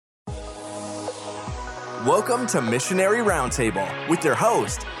Welcome to Missionary Roundtable with your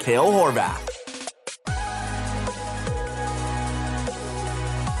host, Cale Horvath.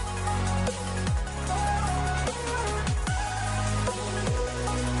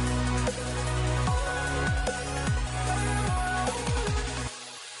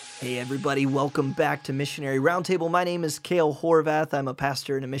 Hey everybody, welcome back to Missionary Roundtable. My name is Cale Horvath. I'm a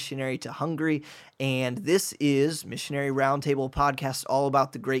pastor and a missionary to Hungary, and this is Missionary Roundtable podcast all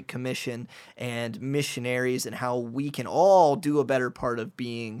about the Great Commission and missionaries and how we can all do a better part of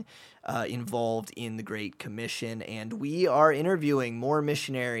being involved in the Great Commission. And we are interviewing more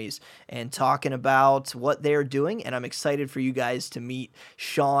missionaries and talking about what they're doing, and I'm excited for you guys to meet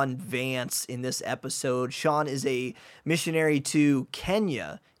Sean Vance in this episode. Sean is a missionary to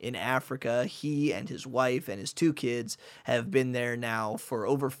Kenya in Africa. He and his wife and his two kids have been there now for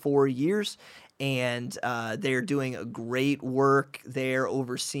over 4 years, and they're doing a great work. They're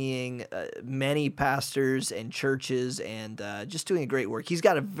overseeing many pastors and churches and just doing a great work. He's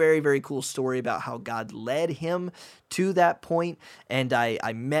got a very, very cool story about how God led him to that point, and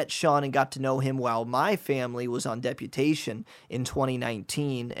I met Sean and got to know him while my family was on deputation in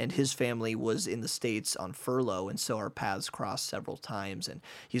 2019, and his family was in the States on furlough, and so our paths crossed several times, and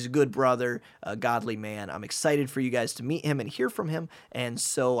he's a good brother, a godly man. I'm excited for you guys to meet him and hear from him, and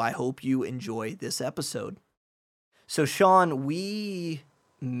so I hope you enjoy this episode. So Sean, we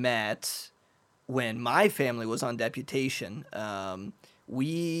met when my family was on deputation.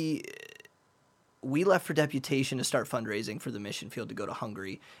 We left for deputation to start fundraising for the mission field to go to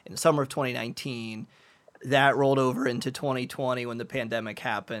Hungary in the summer of 2019. That rolled over into 2020 when the pandemic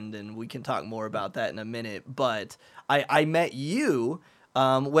happened, and we can talk more about that in a minute. But I met you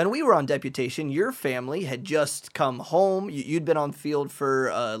when we were on deputation. Your family had just come home. You'd been on field for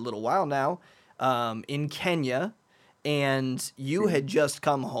a little while now in Kenya, and you had just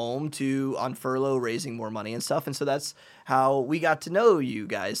come home on furlough raising more money and stuff, and so that's how we got to know you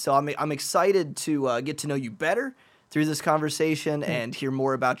guys. So I'm excited to get to know you better through this conversation and hear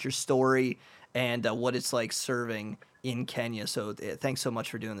more about your story and what it's like serving in Kenya. So thanks so much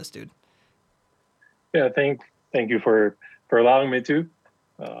for doing this, dude. Yeah, thank you for allowing me to.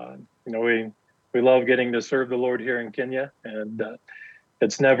 We love getting to serve the Lord here in Kenya, and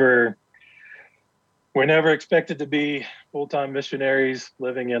we're never expected to be full-time missionaries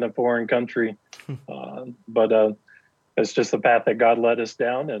living in a foreign country, but it's just the path that God led us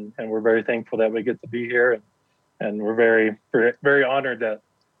down, and we're very thankful that we get to be here, and we're very, very honored that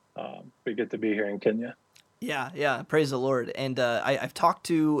we get to be here in Kenya. Yeah, praise the Lord. And I've talked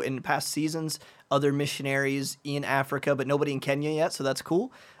to, in past seasons, other missionaries in Africa, but nobody in Kenya yet, so that's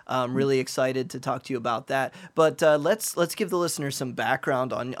cool. I'm really excited to talk to you about that. But let's give the listeners some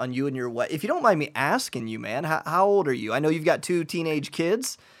background on you and your wife. If you don't mind me asking you, man, how old are you? I know you've got 2 teenage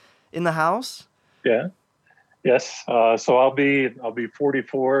kids in the house. Yeah. Yes. So I'll be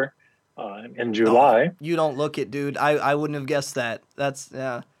 44 in July. Oh, you don't look it, dude. I wouldn't have guessed that.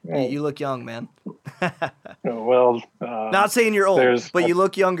 You look young, man. Well, not saying you're old, but you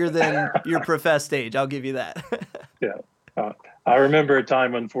look younger than your professed age. I'll give you that. Yeah. I remember a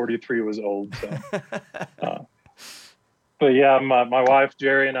time when 43 was old. So. But yeah, my wife,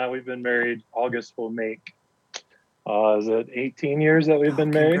 Jerry, and I, we've been married. August will make, is it 18 years that we've been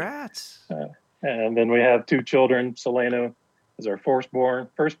married? Congrats. And then we have 2 children. Selena is our firstborn.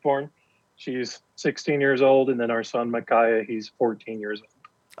 She's 16 years old. And then our son, Micaiah, he's 14 years old.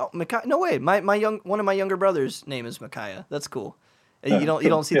 Oh, Micaiah! No way. One of my younger brothers' name is Micaiah. That's cool. You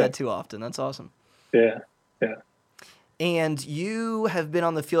don't see that too often. That's awesome. Yeah. And you have been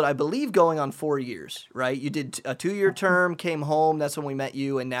on the field, I believe, going on 4 years, right? You did a 2-year term, came home. That's when we met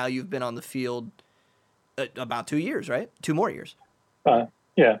you, and now you've been on the field about 2 years, right? 2 more years.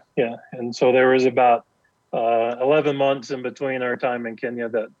 Yeah. And so there was about 11 months in between our time in Kenya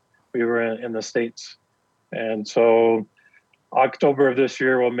that we were in the States. And so October of this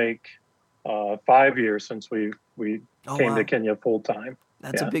year will make 5 years since we came to Kenya full time.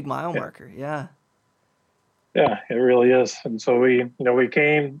 That's a big mile marker. Yeah. Yeah, it really is. And so we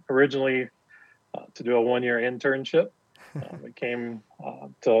came originally to do a 1-year internship. We came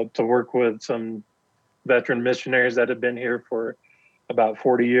to work with some veteran missionaries that have been here for about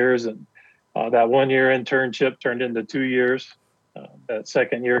 40 years. And that 1-year internship turned into 2 years. That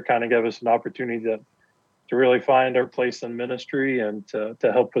second year kind of gave us an opportunity to really find our place in ministry and to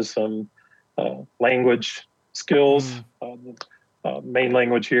help with some language skills. Main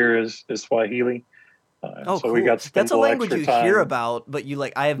language here is Swahili. So cool. We got to spend that's a language you hear about, but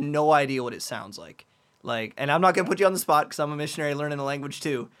I have no idea what it sounds like. And I'm not going to put you on the spot because I'm a missionary learning a language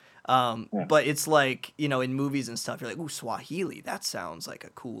too. But it's like, in movies and stuff, you're like, ooh, Swahili, that sounds like a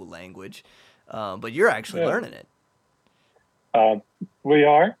cool language. but you're actually learning it. We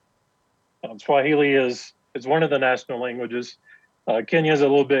are. Swahili is one of the national languages. Kenya is a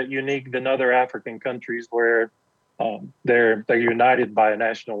little bit unique than other African countries where they're united by a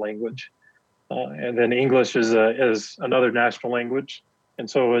national language, and then English is another national language, and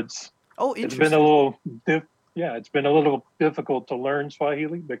so it's been a little it's been a little difficult to learn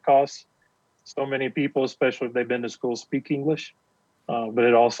Swahili because so many people, especially if they've been to school, speak English. But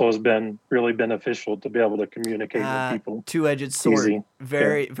it also has been really beneficial to be able to communicate with people. Two-edged sword.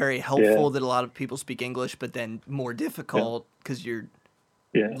 Very, very helpful that a lot of people speak English, but then more difficult because you're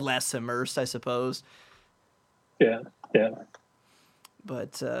less immersed, I suppose. Yeah.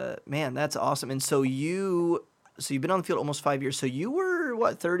 But man, that's awesome. And so you've been on the field almost 5 years. So you were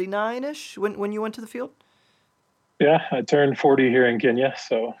what, 39-ish when you went to the field? Yeah, I turned 40 here in Kenya.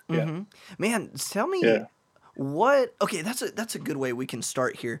 So man, tell me. Yeah. Okay, that's a good way we can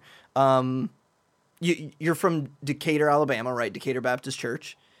start here. You're from Decatur, Alabama, right? Decatur Baptist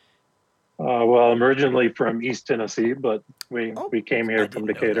Church. Well, I'm originally from East Tennessee, but we came here from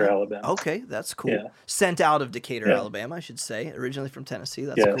Decatur, Alabama. Okay, that's cool. Yeah. Sent out of Decatur, Alabama, I should say. Originally from Tennessee.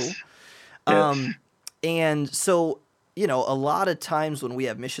 That's cool. Yes. And so, a lot of times when we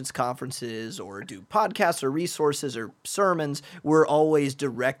have missions conferences or do podcasts or resources or sermons, we're always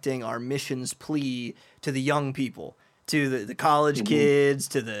directing our missions plea to the young people, to the college kids,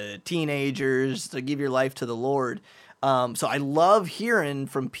 to the teenagers, to give your life to the Lord. So I love hearing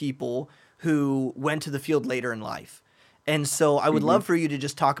from people who went to the field later in life. And so I would love for you to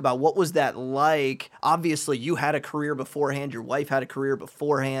just talk about what was that like. Obviously, you had a career beforehand. Your wife had a career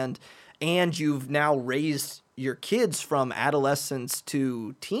beforehand. And you've now raised your kids from adolescents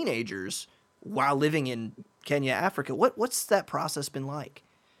to teenagers while living in Kenya, Africa. What's that process been like?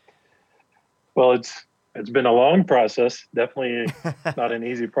 Well, it's been a long process. Definitely not an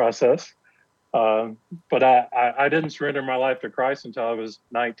easy process. But I didn't surrender my life to Christ until I was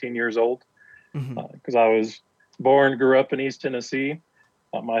 19 years old, because I was grew up in East Tennessee.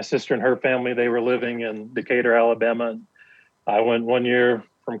 My sister and her family, they were living in Decatur, Alabama. And I went 1 year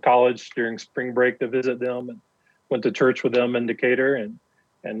from college during spring break to visit them and went to church with them in Decatur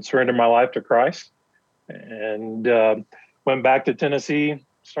and surrendered my life to Christ. And went back to Tennessee,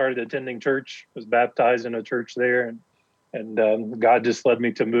 started attending church, was baptized in a church there. And God just led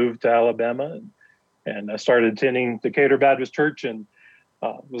me to move to Alabama. And I started attending Decatur Baptist Church and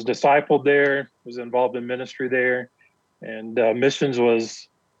was discipled there, was involved in ministry there. And missions was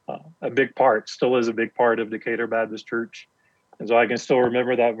a big part, still is a big part of Decatur Baptist Church. And so I can still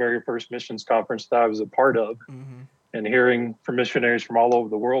remember that very first missions conference that I was a part of and hearing from missionaries from all over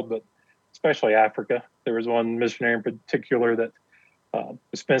the world, but especially Africa. There was one missionary in particular that I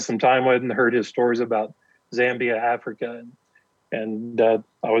spent some time with and heard his stories about Zambia, Africa. And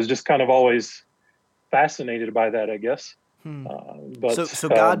I was just kind of always fascinated by that, I guess. So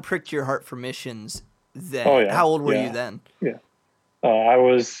God pricked your heart for missions then. Oh, yeah. How old were you then? Yeah. I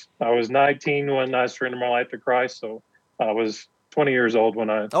was 19 when I surrendered my life to Christ. So I was 20 years old when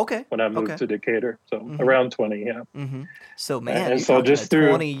I moved to Decatur. So around 20, So man, and so just through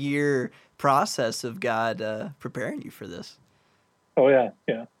 20-year process of God preparing you for this. Oh yeah.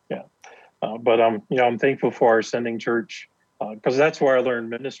 But I'm thankful for our sending church because that's where I learned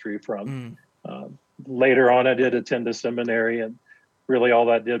ministry from. Later on, I did attend a seminary, and really all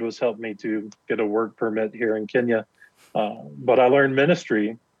that did was help me to get a work permit here in Kenya. But I learned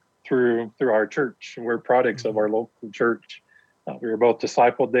ministry through our church, and we're products of our local church. We were both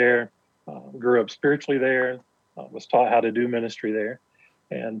discipled there, grew up spiritually there, was taught how to do ministry there.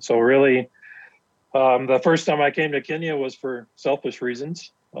 And so really, the first time I came to Kenya was for selfish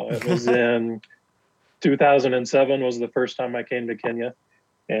reasons. It was in 2007 was the first time I came to Kenya.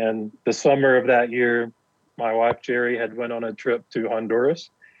 And the summer of that year, my wife, Jerry, had went on a trip to Honduras.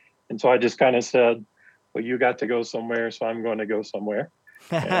 And so I just kind of said, well, you got to go somewhere, so I'm going to go somewhere.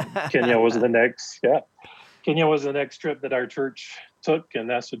 And Kenya was the next trip that our church took. And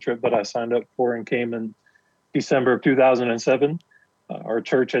that's the trip that I signed up for and came in December of 2007. Our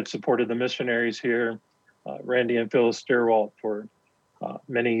church had supported the missionaries here, Randy and Phyllis Stirwalt, for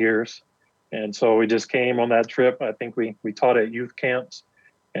many years. And so we just came on that trip. I think we taught at youth camps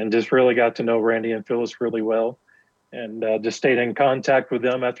and just really got to know Randy and Phyllis really well, and just stayed in contact with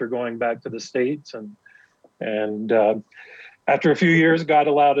them after going back to the States. And after a few years, God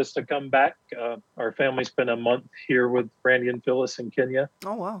allowed us to come back. Our family spent a month here with Randy and Phyllis in Kenya.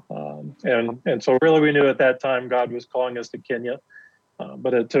 Oh, wow. And so really we knew at that time God was calling us to Kenya.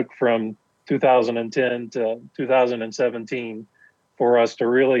 But it took from 2010 to 2017 for us to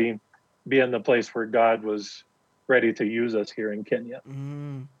really be in the place where God was ready to use us here in Kenya.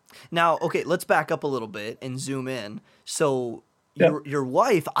 Now, okay, let's back up a little bit and zoom in. So Yeah. your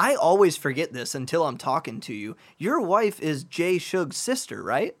wife, I always forget this until I'm talking to you. Your wife is Jay Shug's sister,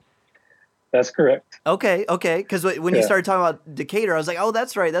 right? That's correct. Okay. Because when you Yeah. started talking about Decatur, I was like, oh,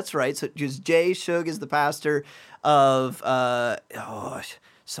 that's right. So just Jay Shug is the pastor of,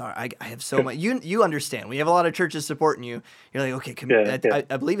 sorry, I have so much. You understand. We have a lot of churches supporting you. You're like, okay, Yeah.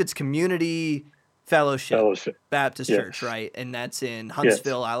 I believe it's Community Fellowship Baptist Yes. Church, right? And that's in Yes.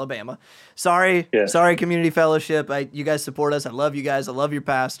 Huntsville, Alabama. Sorry, Yes. Community Fellowship. You guys support us. I love you guys. I love your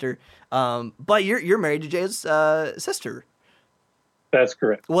pastor. But you're married to Jay's sister. That's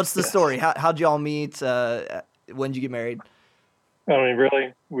correct. What's the Yes. story? How'd y'all meet? When did you get married? I mean,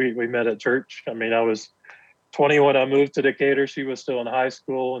 really, we met at church. I mean, I was 20 when I moved to Decatur. She was still in high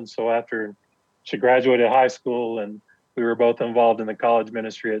school. And so after she graduated high school, and we were both involved in the college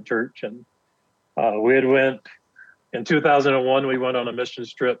ministry at church. And we had went in 2001, we went on a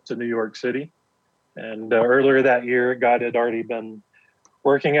missions trip to New York City. And earlier that year, God had already been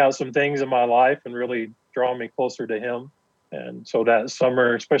working out some things in my life and really drawing me closer to him. And so that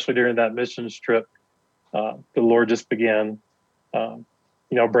summer, especially during that missions trip, the Lord just began,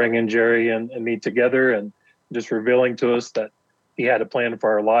 bringing Jerry and me together and just revealing to us that he had a plan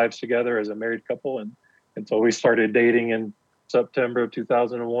for our lives together as a married couple. And so we started dating in September of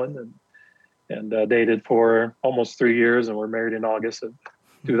 2001 and dated for almost 3 years, and we're married in August of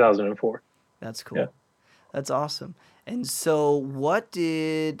 2004. That's cool. Yeah. That's awesome. And so what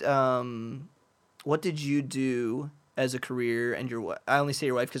did you do as a career? And I only say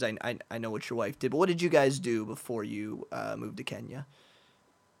your wife because I know what your wife did, but what did you guys do before you moved to Kenya?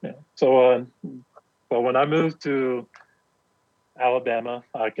 Yeah. So when I moved to Alabama,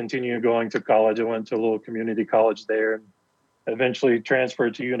 I continued going to college. I went to a little community college there and eventually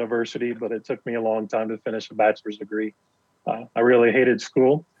transferred to university, but it took me a long time to finish a bachelor's degree. I really hated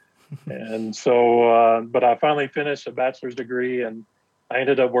school. And so, but I finally finished a bachelor's degree, and I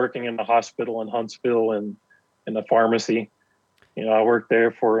ended up working in the hospital in Huntsville and in the pharmacy. I worked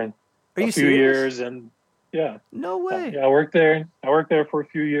there for a few years, and yeah. No way. I worked there for a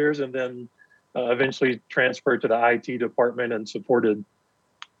few years, and then eventually transferred to the IT department and supported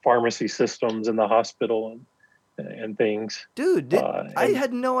pharmacy systems in the hospital and things. Dude, I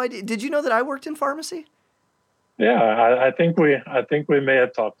had no idea. Did you know that I worked in pharmacy? Yeah, I think we may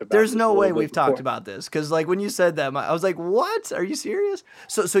have talked about. There's no way we've talked about this, because like when you said that, I was like, "What? Are you serious?"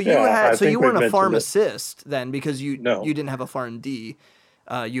 So you weren't a pharmacist then, because you didn't have a PharmD.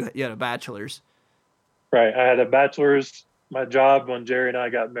 You had a bachelor's. Right, I had a bachelor's. My job when Jerry and I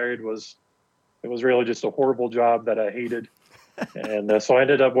got married was really just a horrible job that I hated, and so I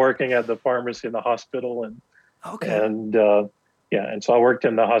ended up working at the pharmacy in the hospital, and so I worked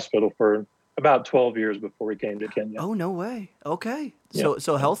in the hospital for about 12 years before we came to Kenya. Oh, no way. Okay. Yeah.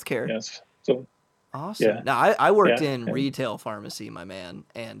 So healthcare. Yes. So awesome. Yeah. Now I worked in retail pharmacy, my man,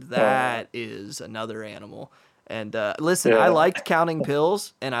 and that is another animal. And listen, I liked counting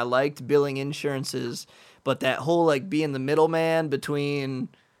pills and I liked billing insurances, but that whole like being the middleman between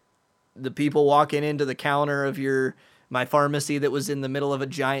the people walking into the counter of my pharmacy that was in the middle of a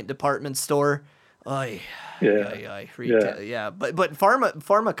giant department store. Retail, but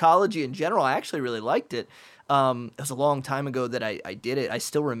pharmacology in general, I actually really liked it. It was a long time ago that I did it. I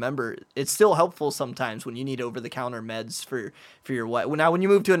still remember. It's still helpful sometimes when you need over-the-counter meds for your wife. Now, when you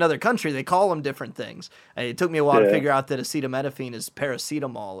move to another country, they call them different things. It took me a while to figure out that acetaminophen is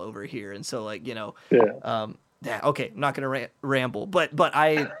paracetamol over here, and so okay, I'm not gonna ramble, but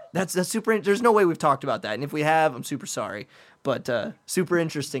that's super. There's no way we've talked about that, and if we have, I'm super sorry. But super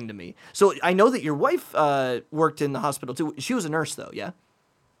interesting to me. So I know that your wife worked in the hospital too. She was a nurse though, yeah?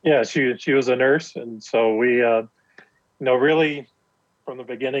 Yeah, she was a nurse. And so we, really from the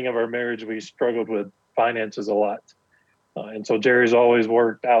beginning of our marriage, we struggled with finances a lot. And so Jerry's always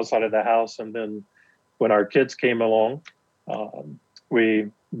worked outside of the house. And then when our kids came along,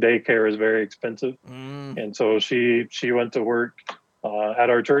 daycare is very expensive. And so she went to work at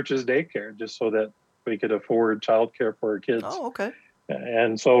our church's daycare just so that we could afford childcare for our kids. Oh, okay.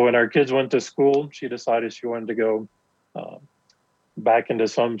 And so when our kids went to school, she decided she wanted to go back into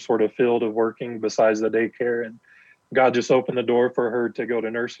some sort of field of working besides the daycare. And God just opened the door for her to go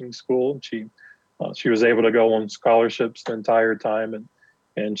to nursing school. She was able to go on scholarships the entire time,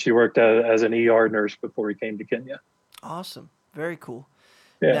 and she worked as an ER nurse before we came to Kenya. Awesome. Very cool.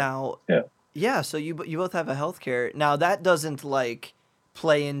 Yeah. Now, so you both have a healthcare. Now that doesn't like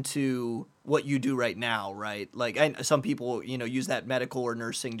play into what you do right now, right? Like some people, use that medical or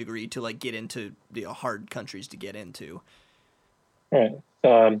nursing degree to like get into hard countries to get into. Right.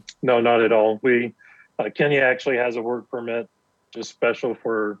 No, not at all. We Kenya actually has a work permit just special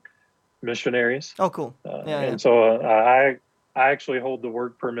for missionaries. Oh, cool. And so I actually hold the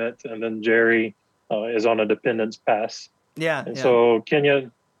work permit, and then Jerry is on a dependence pass. Yeah. And so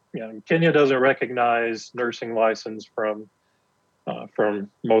Kenya doesn't recognize nursing license from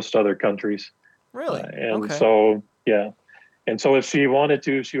most other countries. Really? And okay. so, yeah. And so if she wanted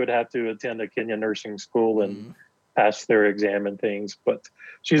to, she would have to attend a Kenya nursing school and pass their exam and things. But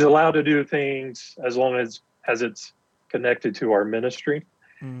she's allowed to do things as long as it's connected to our ministry.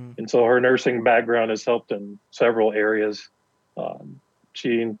 And so her nursing background has helped in several areas.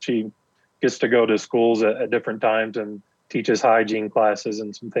 She gets to go to schools at different times and teaches hygiene classes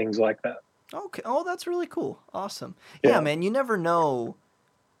and some things like that. Okay. Oh, that's really cool. Awesome. Yeah, man, you never know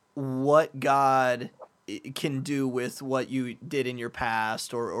what God can do with what you did in your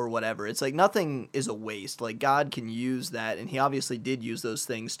past or whatever. It's like nothing is a waste. Like God can use that, and he obviously did use those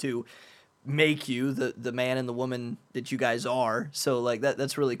things to make you the man and the woman that you guys are. So like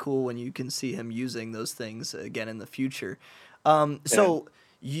that's really cool when you can see him using those things again in the future. So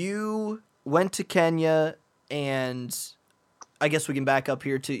you went to Kenya, and I guess we can back up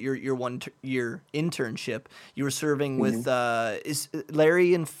here to your 1 year internship. You were serving with is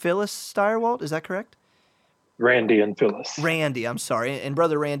Larry and Phyllis Steyerwalt, is that correct? Randy and Phyllis. Randy, I'm sorry. And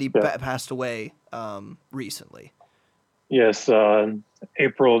brother Randy passed away recently. Yes,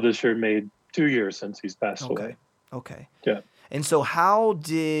 April of this year made 2 years since he's passed away. Okay. Yeah. And so how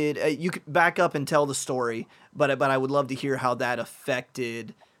did you could back up and tell the story, but I would love to hear how that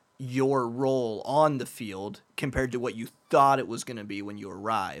affected your role on the field compared to what you thought it was going to be when you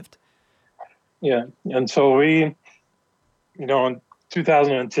arrived. Yeah. And so we, in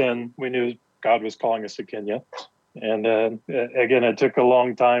 2010, we knew God was calling us to Kenya. And again, it took a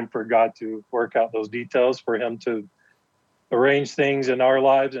long time for God to work out those details, for him to arrange things in our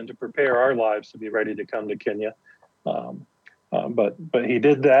lives and to prepare our lives to be ready to come to Kenya. But he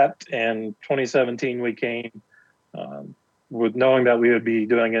did that. And 2017, we came with knowing that we would be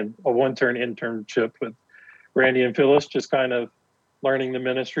doing a 1-term internship with Randy and Phyllis, just kind of learning the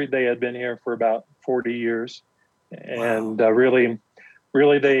ministry. They had been here for about 40 years. And really,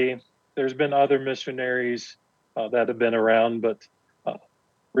 there's been other missionaries that have been around, but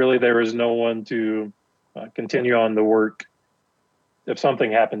really there was no one to continue on the work if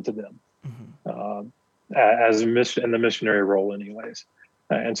something happened to them, as in the missionary role anyways.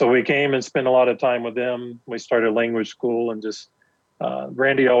 And so we came and spent a lot of time with them. We started language school, and just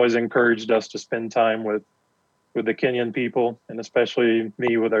Randy always encouraged us to spend time with the Kenyan people, and especially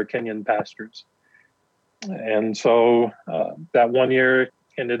me with our Kenyan pastors. And so that 1 year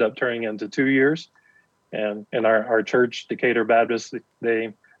ended up turning into 2 years. And our church, Decatur Baptist,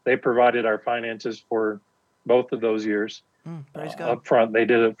 they provided our finances for both of those years. Praise God. Up front, they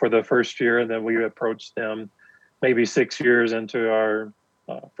did it for the first year, and then we approached them maybe 6 years into our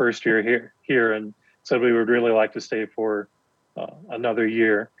first year here and said we would really like to stay for another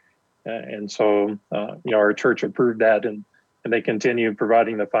year. And so, our church approved that, and they continued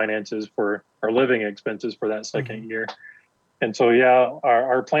providing the finances for our living expenses for that second year. And so,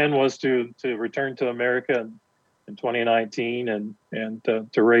 our plan was to return to America in 2019 and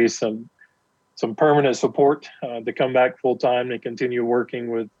to raise some permanent support to come back full time and continue working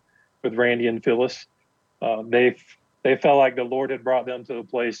with Randy and Phyllis. They felt like the Lord had brought them to a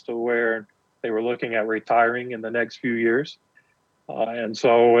place to where they were looking at retiring in the next few years. And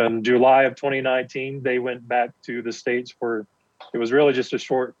so in July of 2019, they went back to the States for, it was really just a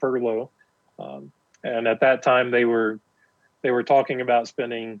short furlough. And at that time, they were talking about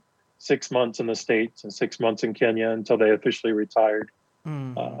spending 6 months in the States and 6 months in Kenya until they officially retired.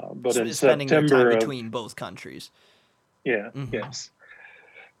 But so in spending September time between both countries. Yes.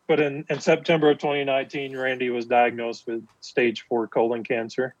 But in September of 2019, Randy was diagnosed with stage 4 colon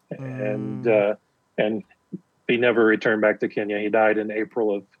cancer, and he never returned back to Kenya. He died in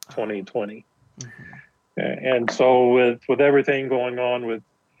April of 2020. And so with everything going on with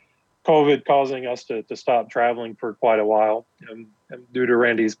COVID causing us to stop traveling for quite a while, and due to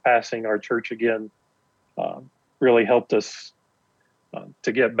Randy's passing, our church again really helped us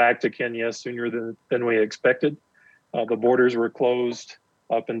to get back to Kenya sooner than we expected. The borders were closed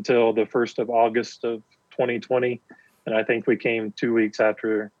up until the 1st of August of 2020. And I think we came 2 weeks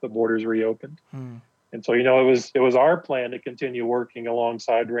after the borders reopened. And so, it was our plan to continue working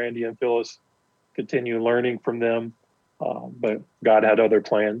alongside Randy and Phyllis, continue learning from them. But God had other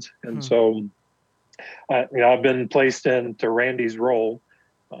plans. And so, I've been placed into Randy's role.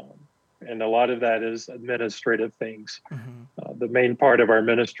 And a lot of that is administrative things. The main part of our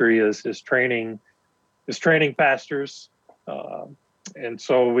ministry is training pastors. And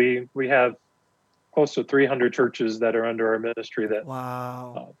so we have close to 300 churches that are under our ministry that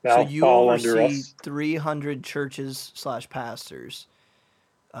Wow. now So you fall under oversee us. 300 churches / pastors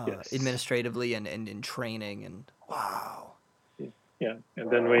Yes. administratively and in training. And wow. Yeah. And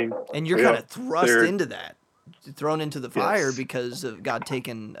then And you're we kind up of thrust there. into that, thrown into the fire Yes. because of God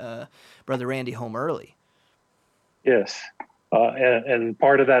taking Brother Randy home early. Yes. And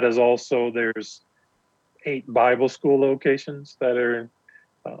part of that is also there's 8 Bible school locations that are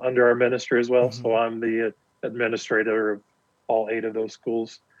under our ministry as well. Mm-hmm. So I'm the administrator of all 8 of those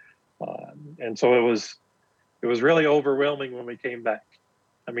schools. And so it was really overwhelming when we came back.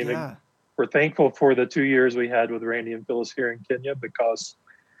 I mean, Yeah. we're thankful for the 2 years we had with Randy and Phyllis here in Kenya because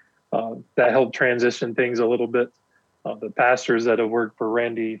that helped transition things a little bit. The pastors that have worked for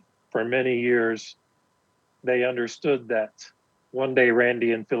Randy for many years, they understood that one day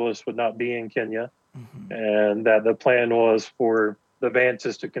Randy and Phyllis would not be in Kenya, Mm-hmm. and that the plan was for the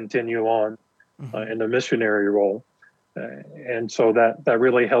Vances to continue on Mm-hmm. in the missionary role. And so that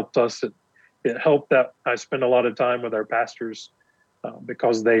really helped us. It helped that I spent a lot of time with our pastors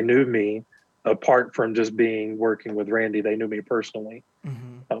because they knew me apart from just working with Randy. They knew me personally.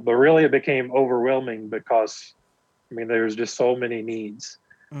 Mm-hmm. But really it became overwhelming because, I mean, there's just so many needs.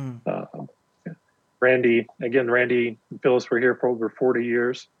 Mm. Randy and Phyllis were here for over 40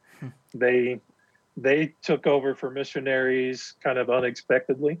 years. They took over for missionaries kind of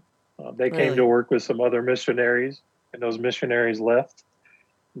unexpectedly. They came Really? to work with some other missionaries, and those missionaries left.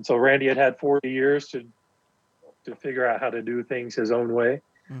 And so Randy had 40 years to figure out how to do things his own way.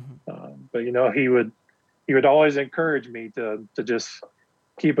 Mm-hmm. But he would always encourage me to just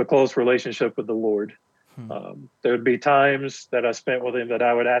keep a close relationship with the Lord. There would be times that I spent with him that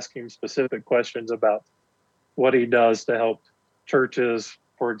I would ask him specific questions about what he does to help churches,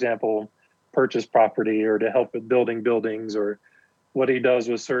 for example, purchase property, or to help with building buildings, or what he does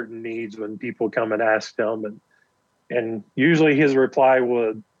with certain needs when people come and ask him. And usually his reply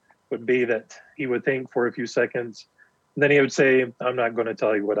would be that he would think for a few seconds, and then he would say, "I'm not going to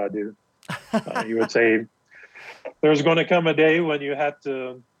tell you what I do." He would say, "There's going to come a day when you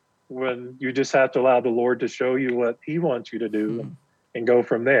just have to allow the Lord to show you what he wants you to do and go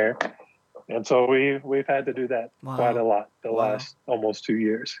from there." And so we've had to do that quite a lot the last almost 2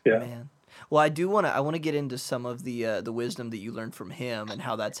 years. Yeah. Man. Well, I want to get into some of the wisdom that you learned from him and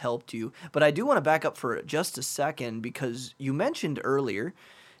how that's helped you. But I do want to back up for just a second because you mentioned earlier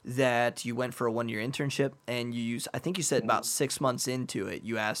that you went for a 1-year internship and I think you said about 6 months into it,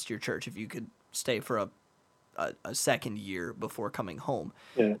 you asked your church if you could stay for a second year before coming home.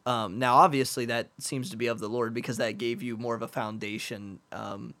 Yeah. Now, obviously, that seems to be of the Lord because that gave you more of a foundation,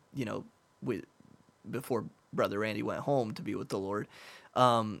 before Brother Randy went home to be with the Lord.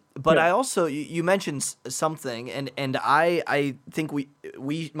 But I also, you mentioned something, and I think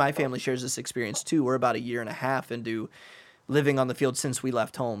my family shares this experience too. We're about 1.5 years into living on the field since we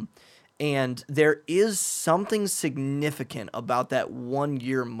left home. And there is something significant about that 1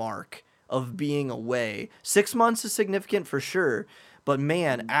 year mark of being away. 6 months is significant for sure, but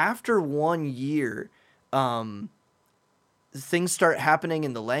man, after 1 year, things start happening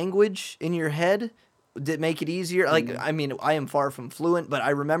in the language in your head that make it easier. Like, I mean, I am far from fluent, but I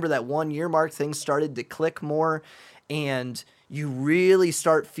remember that 1 year mark, things started to click more, and you really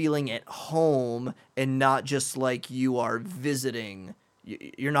start feeling at home and not just like you are visiting.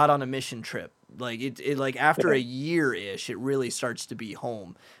 You're not on a mission trip. Like it like after a year-ish, it really starts to be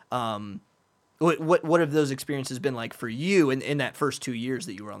home. What have those experiences been like for you in that first 2 years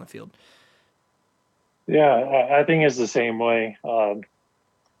that you were on the field? Yeah, I think it's the same way.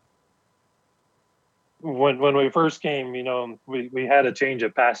 When we first came, we had a change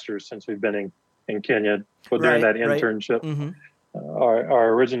of pastors since we've been in Kenya. But during that internship, our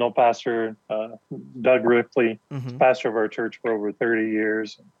original pastor, Doug Ripley, pastor of our church for over 30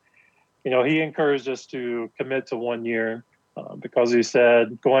 years. He encouraged us to commit to 1 year because he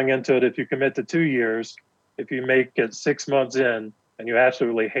said, going into it, if you commit to 2 years, if you make it 6 months in and you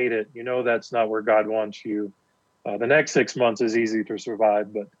absolutely hate it, that's not where God wants you. The next 6 months is easy to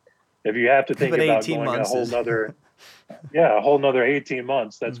survive, but if you have to think about going a whole nother 18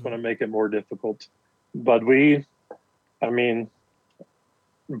 months, that's going to make it more difficult. But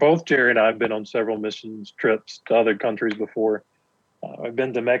both Jerry and I have been on several missions trips to other countries before. I've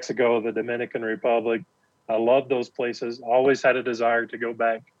been to Mexico, the Dominican Republic. I love those places. Always had a desire to go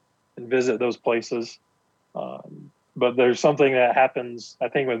back and visit those places. But there's something that happens, I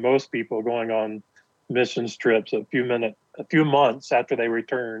think, with most people going on missions trips a few months after they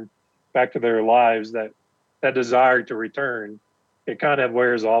return back to their lives, that desire to return, it kind of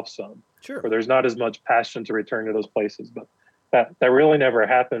wears off some. Sure. Or there's not as much passion to return to those places. But that really never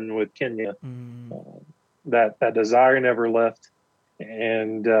happened with Kenya. That desire never left,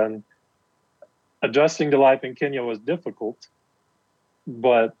 and adjusting to life in Kenya was difficult,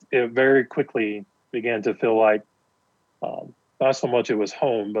 but it very quickly began to feel like not so much it was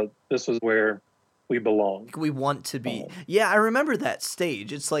home, but this is where we belong. We want to be. Yeah, I remember that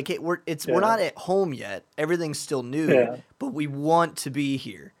stage. It's like we're not at home yet. Everything's still new, but we want to be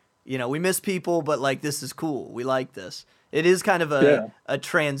here. You know, we miss people, but like this is cool. We like this. It is kind of a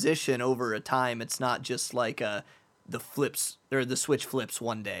transition over a time. It's not just like the flips or the switch flips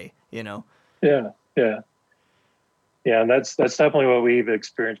one day. You know. Yeah, and that's definitely what we've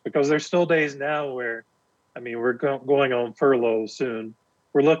experienced, because there's still days now where, I mean, we're going on furlough soon.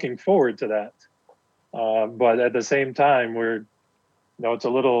 We're looking forward to that. But at the same time, it's a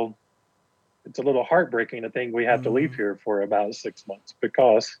little heartbreaking to think we have to leave here for about 6 months,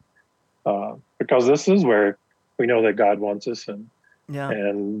 because this is where we know that God wants us, and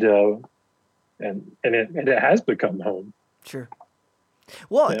it has become home. Sure.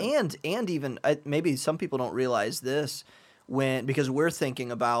 Well, and even maybe some people don't realize this because we're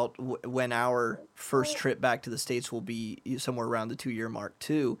thinking about when our first trip back to the States will be somewhere around the 2-year mark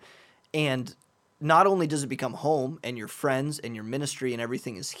too, and not only does it become home and your friends and your ministry and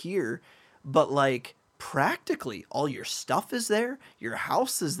everything is here, but like practically all your stuff is there, your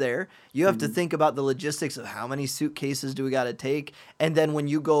house is there. You have to think about the logistics of how many suitcases do we got to take, and then when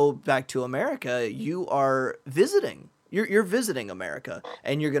you go back to America, you are visiting. You're visiting America,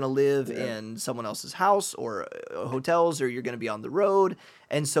 and you're going to live in someone else's house or hotels, or you're going to be on the road,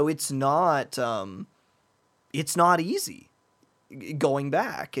 and so it's not easy going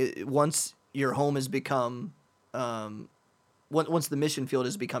back once your home has become once the mission field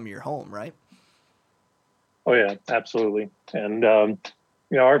has become your home, right? Oh yeah, absolutely. And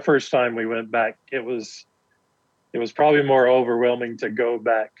our first time we went back, it was probably more overwhelming to go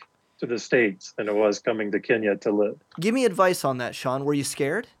back to the States than it was coming to Kenya to live. Give me advice on that, Sean. Were you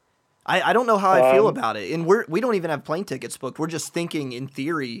scared? I don't know how I feel about it, and we don't even have plane tickets booked. We're just thinking in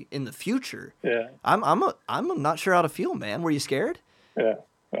theory in the future. Yeah, I'm not sure how to feel, man. Were you scared? Yeah,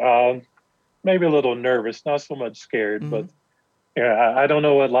 maybe a little nervous, not so much scared, but I don't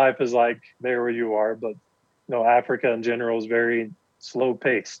know what life is like there where you are, but Africa in general is very slow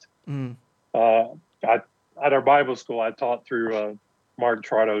paced. At our Bible school, I taught through Mark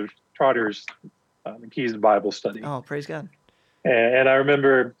Trotter's the Keys to Bible Study. Oh, praise God. And I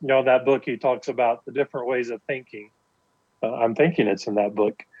remember, that book, he talks about the different ways of thinking. I'm thinking it's in that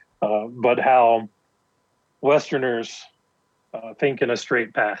book, but how Westerners think in a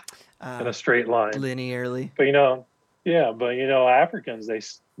straight path, in a straight line. Linearly. But, Africans,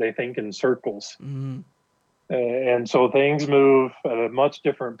 they think in circles. And so things move at a much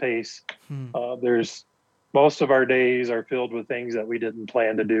different pace. Most of our days are filled with things that we didn't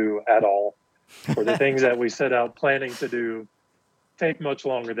plan to do at all, or the things that we set out planning to do take much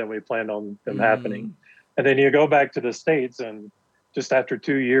longer than we planned on them happening. And then you go back to the States, and just after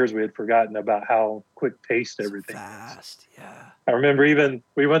 2 years, we had forgotten about how quick paced everything fast. Yeah. I remember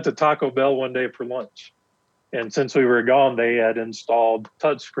we went to Taco Bell one day for lunch, and since we were gone, they had installed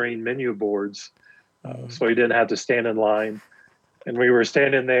touchscreen menu boards, so we didn't have to stand in line. And we were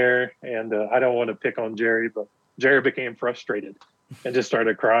standing there, and I don't want to pick on Jerry, but Jerry became frustrated and just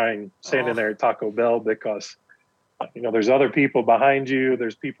started crying, standing there at Taco Bell, because, there's other people behind you.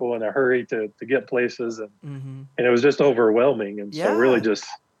 There's people in a hurry to get places. And it was just overwhelming. And so really just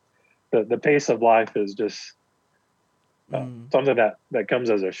the pace of life is just something that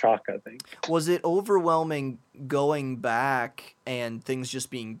comes as a shock, I think. Was it overwhelming going back and things just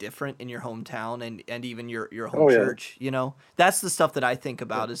being different in your hometown and even your home church? That's the stuff that I think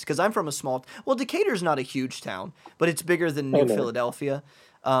about, is because I'm from Decatur's not a huge town, but it's bigger than New Philadelphia.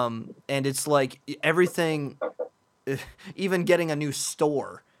 And it's like everything, even getting a new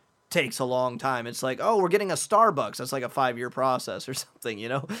store takes a long time. It's like, we're getting a Starbucks. That's like a 5-year process or something,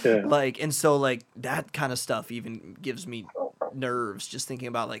 Yeah. And so that kind of stuff even gives me nerves just thinking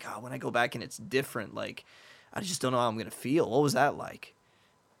about when I go back and it's different, I just don't know how I'm going to feel. What was that like?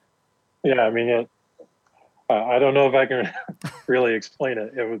 Yeah. I mean, I don't know if I can really explain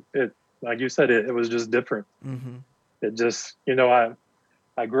it. It like you said, it was just different. It just,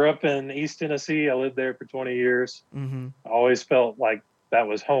 I grew up in East Tennessee. I lived there for 20 years. I always felt like that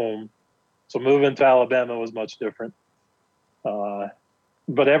was home. So moving to Alabama was much different.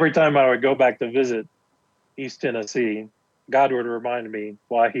 But every time I would go back to visit East Tennessee, God would remind me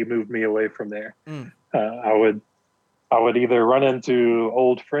why he moved me away from there. I would either run into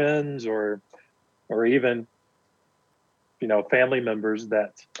old friends or even, family members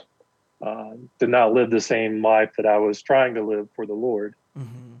that did not live the same life that I was trying to live for the Lord.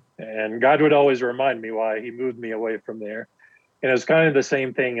 Mm-hmm. And God would always remind me why he moved me away from there. And it's kind of the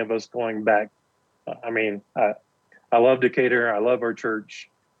same thing of us going back. I love Decatur. I love our church.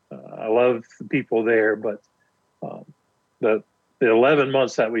 I love the people there. But the 11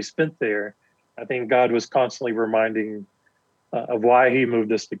 months that we spent there, I think God was constantly reminding of why he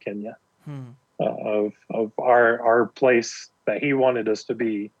moved us to Kenya, of our place that he wanted us to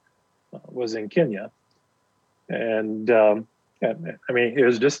be was in Kenya. And it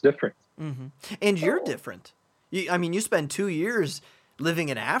was just different. Mm-hmm. And you're different. You spend 2 years living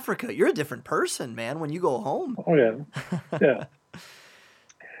in Africa. You're a different person, man, when you go home. Oh, yeah. Yeah.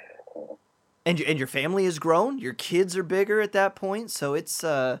 And your family has grown. Your kids are bigger at that point. So it's,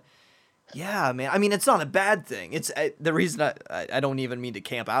 yeah, man. I mean, it's not a bad thing. It's the reason I don't even mean to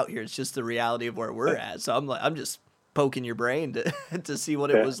camp out here. It's just the reality of where we're at. So I'm just poking your brain to see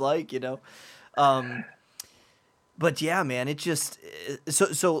what it was like, But yeah, man, it just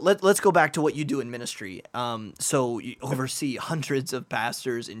so let's go back to what you do in ministry. So you oversee hundreds of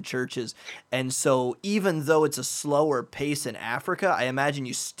pastors in churches, and so even though it's a slower pace in Africa, I imagine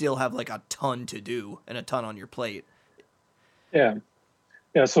you still have like a ton to do and a ton on your plate. Yeah.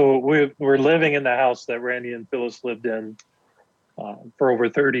 So we're living in the house that Randy and Phyllis lived in for over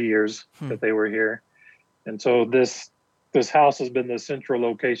 30 years that they were here, and so this house has been the central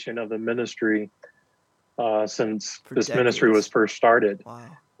location of the ministry since For this decades. ministry was first started.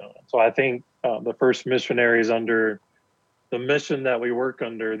 Wow. So I think the first missionaries under the mission that we work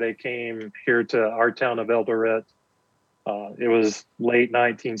under, they came here to our town of Eldoret. It was late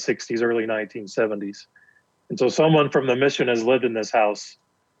 1960s, early 1970s. And so someone from the mission has lived in this house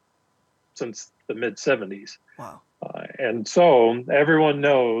since the mid 70s. Wow. And so everyone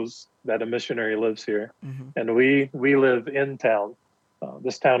knows that a missionary lives here. Mm-hmm. And we live in town.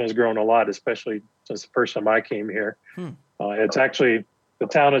 This town has grown a lot, especially since the first time I came here. It's actually, the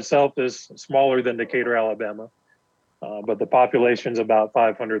town itself is smaller than Decatur, Alabama, but the population's about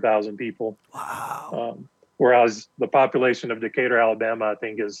 500,000 people. Wow. Whereas the population of Decatur, Alabama, I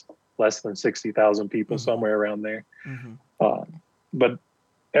think is less than 60,000 people, somewhere around there. Mm-hmm. But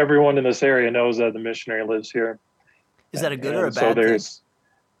everyone in this area knows that the missionary lives here. Is that a good or a bad so there's,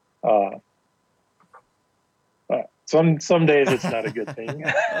 thing? Some days it's not a good thing.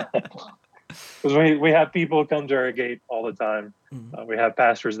 Because we have people come to our gate all the time. We have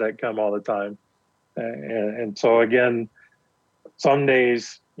pastors that come all the time. And so again, some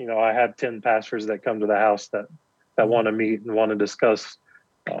days, I have 10 pastors that come to the house that want to meet and want to discuss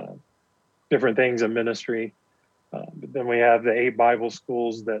different things in ministry. But then we have the 8 Bible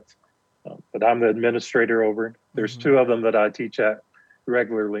schools that I'm the administrator over. There's 2 of them that I teach at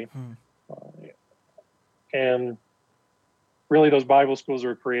regularly. And really, those Bible schools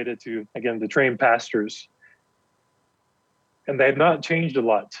were created to train pastors. And they've not changed a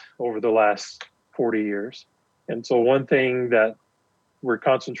lot over the last 40 years. And so one thing that we're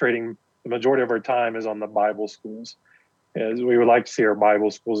concentrating the majority of our time is on the Bible schools, as we would like to see our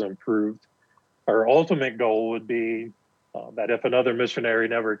Bible schools improved. Our ultimate goal would be that if another missionary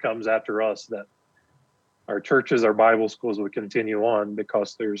never comes after us, that our churches, our Bible schools would continue on,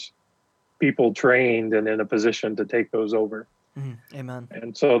 because there's people trained and in a position to take those over. Amen.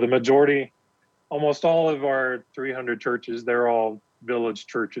 And so the majority, almost all of our 300 churches, they're all village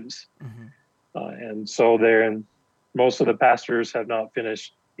churches. And so most of the pastors have not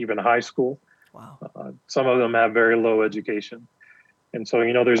finished even high school. Wow. Some of them have very low education. And so,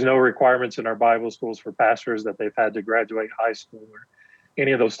 there's no requirements in our Bible schools for pastors that they've had to graduate high school or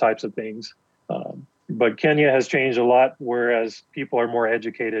any of those types of things. But Kenya has changed a lot, whereas people are more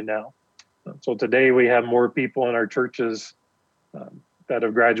educated now. So today we have more people in our churches that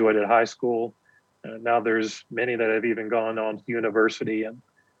have graduated high school. Now there's many that have even gone on to university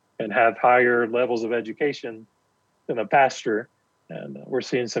and have higher levels of education than a pastor. And we're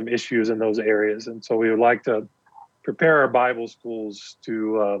seeing some issues in those areas. And so we would like to prepare our Bible schools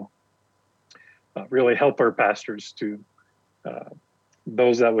to really help our pastors, to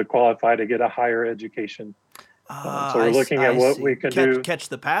those that would qualify to get a higher education. So we're looking at what we can do. Catch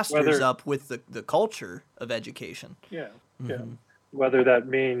the pastors up with the culture of education. Yeah. Whether that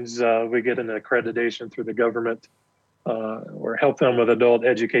means we get an accreditation through the government, or help them with adult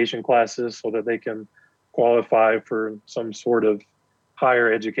education classes so that they can qualify for some sort of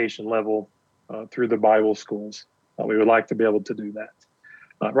higher education level through the Bible schools. We would like to be able to do that.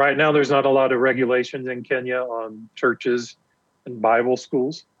 Right now, there's not a lot of regulations in Kenya on churches and Bible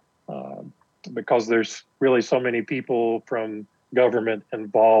schools, because there's really so many people from government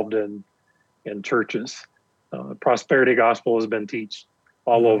involved in churches. Prosperity gospel has been taught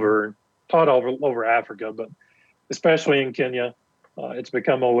all over taught all over Africa, but especially in Kenya, it's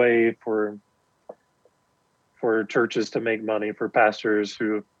become a way for churches to make money, for pastors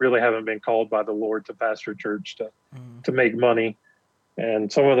who really haven't been called by the Lord to pastor church to make money.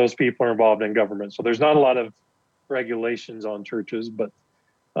 And some of those people are involved in government. So there's not a lot of regulations on churches, but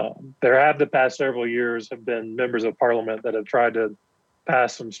there have the past several years have been members of parliament that have tried to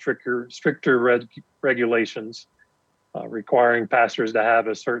pass some stricter regulations requiring pastors to have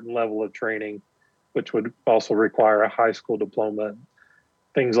a certain level of training, which would also require a high school diploma,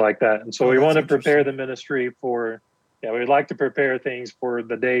 things like that. And so we want to prepare the ministry we'd like to prepare things for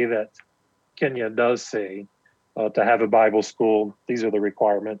the day that Kenya does say to have a Bible school. These are the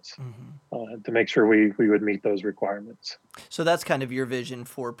requirements to make sure we would meet those requirements. So that's kind of your vision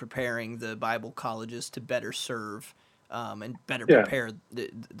for preparing the Bible colleges to better serve and better prepare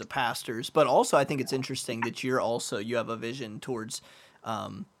the pastors. But also I think it's interesting that you have a vision towards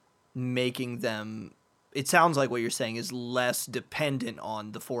making them, it sounds like what you're saying is less dependent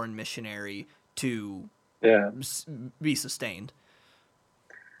on the foreign missionary to be sustained.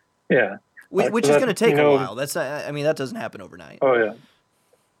 Yeah. Which is going to take a while. That doesn't happen overnight. Oh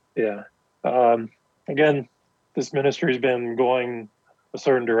yeah. Again, this ministry has been going a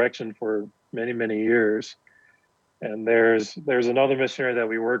certain direction for many, many years. And there's another missionary that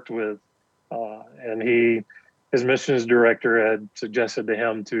we worked with, and his missions director had suggested to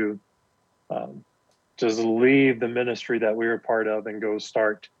him to just leave the ministry that we were part of and go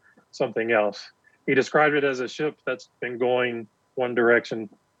start something else. He described it as a ship that's been going one direction,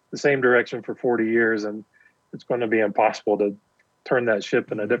 the same direction for 40 years, and it's going to be impossible to turn that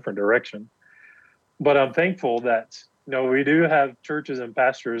ship in a different direction. But I'm thankful that we do have churches and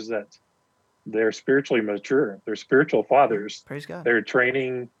pastors that they're spiritually mature. They're spiritual fathers. Praise God. They're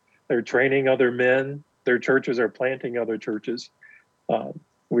training other men. Their churches are planting other churches.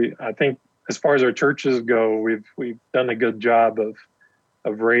 I think as far as our churches go, we've done a good job of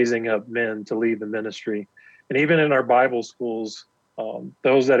raising up men to lead the ministry. And even in our Bible schools,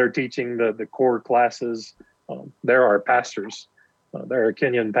 those that are teaching the core classes, there are pastors. There are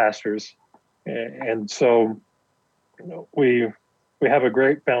Kenyan pastors. And so we have a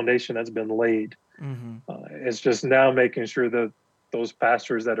great foundation that's been laid. It's just now making sure that those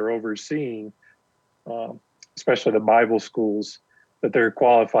pastors that are overseeing, especially the Bible schools, that they're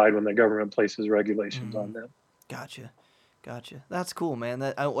qualified when the government places regulations on them. Gotcha. That's cool, man.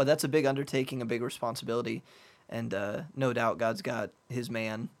 That's a big undertaking, a big responsibility, and no doubt God's got His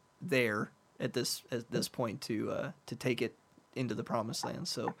man there at this point to take it into the promised land.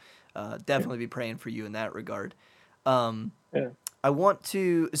 So definitely be praying for you in that regard. I want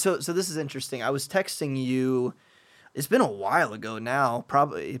to. So this is interesting. I was texting you. It's been a while ago now.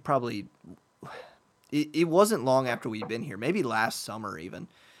 Probably. It wasn't long after we'd been here. Maybe last summer even.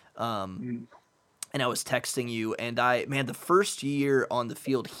 And I was texting you, and the first year on the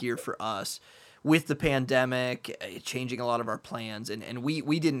field here for us, with the pandemic changing a lot of our plans, and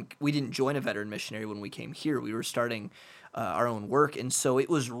we didn't join a veteran missionary when we came here. We were starting our own work, and so it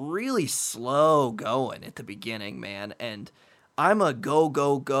was really slow going at the beginning, man. And I'm a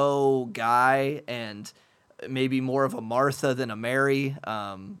go guy, and maybe more of a Martha than a Mary.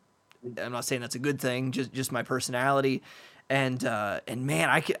 I'm not saying that's a good thing, just my personality. And man,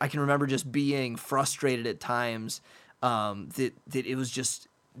 I can remember just being frustrated at times that it was just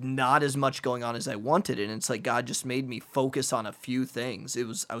not as much going on as I wanted. And it's like God just made me focus on a few things.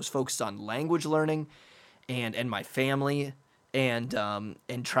 I was focused on language learning and my family and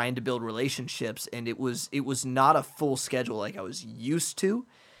trying to build relationships. And it was not a full schedule like I was used to.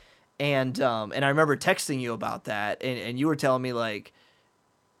 And I remember texting you about that, and you were telling me like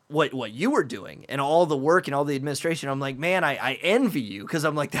what you were doing and all the work and all the administration. I'm like, man, I envy you, because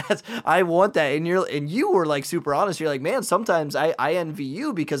I'm like, I want that. And you were like super honest. You're like, man, sometimes I envy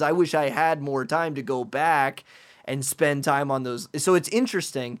you because I wish I had more time to go back and spend time on those. So it's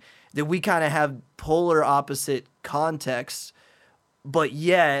interesting that we kind of have polar opposite contexts, but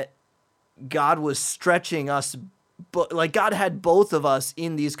yet God was stretching us. But like God had both of us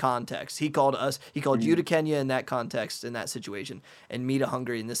in these contexts. He called you to Kenya in that context, in that situation, and me to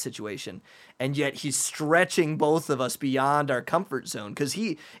Hungary in this situation. And yet He's stretching both of us beyond our comfort zone. Because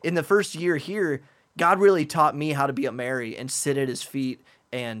in the first year here, God really taught me how to be a Mary and sit at His feet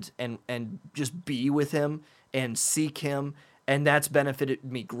and just be with Him and seek Him. And that's benefited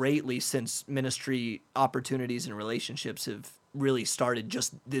me greatly since ministry opportunities and relationships have really started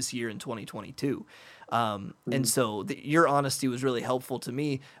just this year in 2022. And so your honesty was really helpful to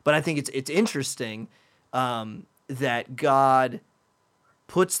me. But I think it's interesting that God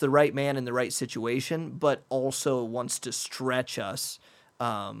puts the right man in the right situation, but also wants to stretch us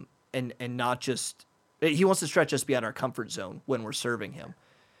and not just he wants to stretch us beyond our comfort zone when we're serving him.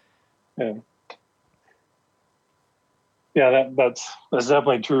 Yeah. Yeah, that's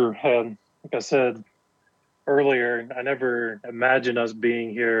definitely true. And like I said earlier, I never imagined us being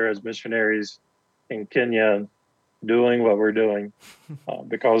here as missionaries in Kenya doing what we're doing,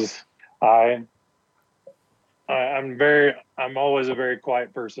 because I'm always a very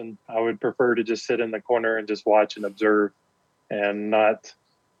quiet person. I would prefer to just sit in the corner and just watch and observe, and not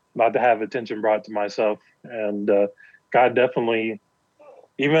to have attention brought to myself. And God definitely,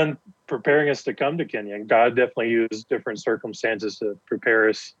 even preparing us to come to Kenya, God definitely used different circumstances to prepare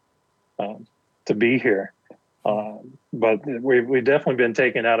us to be here. But we've definitely been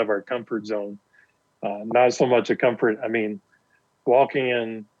taken out of our comfort zone. Not so much a comfort. I mean, walking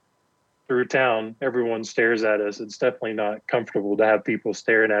in through town, everyone stares at us. It's definitely not comfortable to have people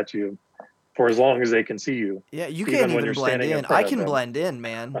staring at you for as long as they can see you. Yeah, you can't even blend in. I can blend in,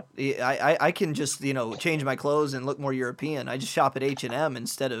 man. I can just, change my clothes and look more European. I just shop at H&M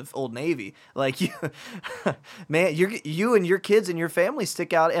instead of Old Navy. Like, man, you and your kids and your family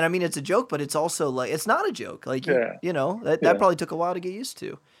stick out. And I mean, it's a joke, but it's also like, it's not a joke. Like, that probably took a while to get used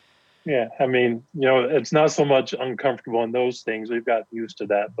to. Yeah, I mean, it's not so much uncomfortable in those things. We've got used to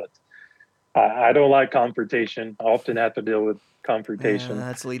that, but I don't like confrontation. I often have to deal with confrontation. Yeah,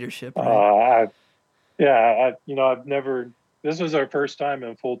 that's leadership. Right? I've never. This was our first time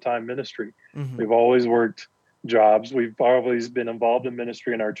in full-time ministry. Mm-hmm. We've always worked jobs. We've always been involved in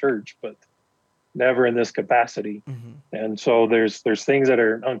ministry in our church, but never in this capacity. Mm-hmm. And so there's things that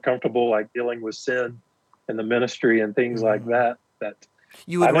are uncomfortable, like dealing with sin in the ministry and things like that. That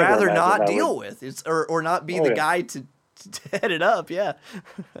you would rather not deal with, or not be the guy to head it up. Yeah.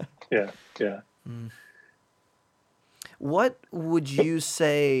 Yeah. What would you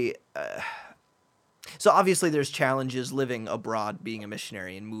say? So obviously there's challenges living abroad, being a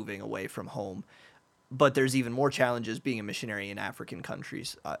missionary and moving away from home, but there's even more challenges being a missionary in African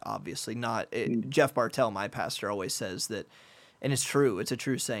countries. Obviously Jeff Bartell, my pastor, always says that, and it's true. It's a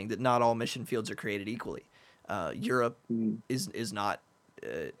true saying that not all mission fields are created equally. Europe is not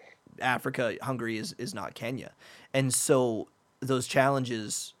Africa. Hungary is not Kenya. And so those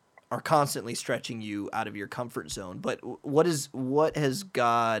challenges are constantly stretching you out of your comfort zone. But what has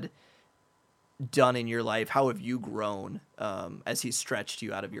God done in your life? How have you grown as He's stretched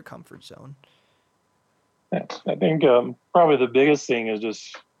you out of your comfort zone? I think probably the biggest thing is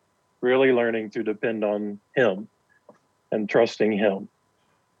just really learning to depend on Him and trusting Him.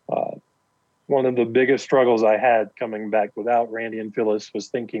 One of the biggest struggles I had coming back without Randy and Phyllis was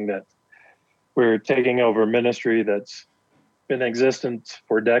thinking that we're taking over ministry that's been in existence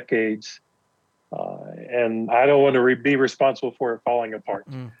for decades, and I don't want to be responsible for it falling apart.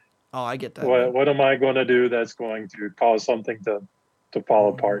 Oh, I get that. What am I going to do that's going to cause something to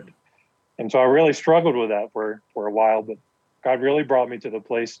fall apart? And so I really struggled with that for a while, but God really brought me to the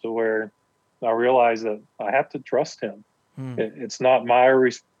place to where I realized that I have to trust Him. It's not my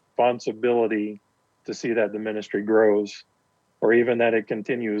responsibility to see that the ministry grows or even that it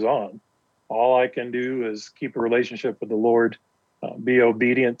continues on. All I can do is keep a relationship with the Lord, be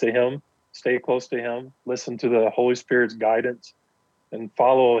obedient to Him, stay close to Him, listen to the Holy Spirit's guidance, and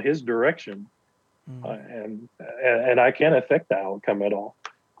follow His direction. And I can't affect the outcome at all.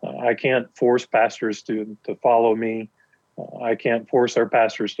 I can't force pastors to follow me. I can't force our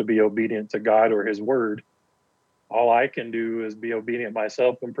pastors to be obedient to God or His word. All I can do is be obedient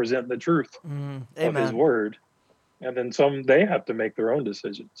myself and present the truth of His word. And then they have to make their own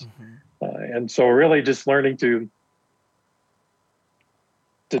decisions. And so really just learning to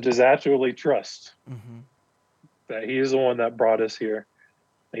just actually trust that He is the one that brought us here.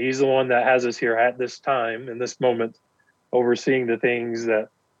 He's the one that has us here at this time, in this moment, overseeing the things that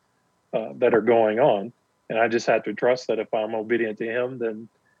are going on. And I just have to trust that if I'm obedient to Him, then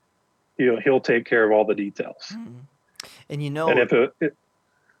He'll take care of all the details. And and if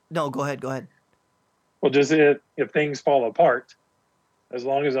no, go ahead. Well, just if things fall apart, as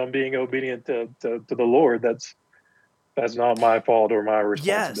long as I'm being obedient to the Lord, that's not my fault or my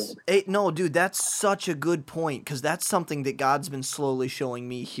responsibility. Yes. No, dude, that's such a good point, because that's something that God's been slowly showing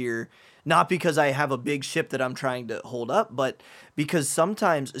me here. Not because I have a big ship that I'm trying to hold up, but because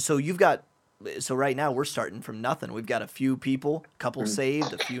sometimes, so right now we're starting from nothing. We've got a few people, a couple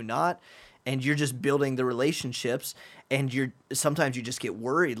saved, a few not, and you're just building the relationships, and sometimes you just get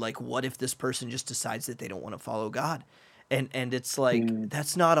worried, like, what if this person just decides that they don't want to follow God? And it's like,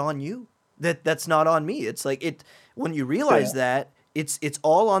 that's not on you. That's not on me. It's like when you realize that, it's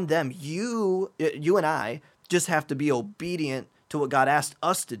all on them. You and I just have to be obedient to what God asked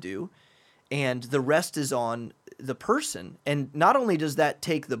us to do, and the rest is on the person. And not only does that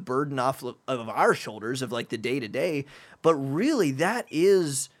take the burden off of our shoulders of like the day to day, but really that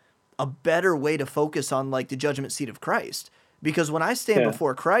is a better way to focus on like the judgment seat of Christ. Because when I stand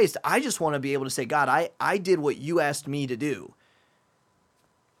before Christ, I just want to be able to say, God, I did what you asked me to do.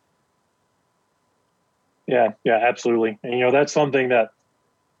 Yeah, absolutely. And, that's something that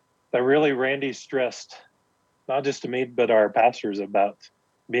really Randy stressed, not just to me, but our pastors, about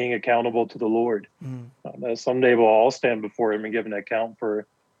being accountable to the Lord. That someday we'll all stand before him and give an account for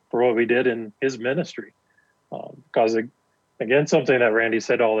what we did in his ministry. Because, again, something that Randy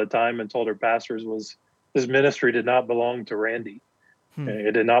said all the time and told our pastors was his ministry did not belong to Randy.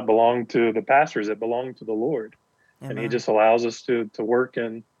 It did not belong to the pastors. It belonged to the Lord. Amen. And he just allows us to work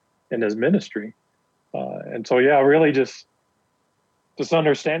in his ministry. And so, really just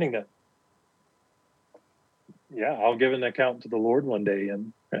understanding that, I'll give an account to the Lord one day,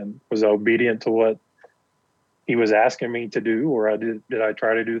 and was obedient to what he was asking me to do, or did I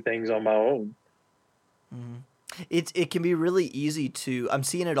try to do things on my own? It can be really easy to, I'm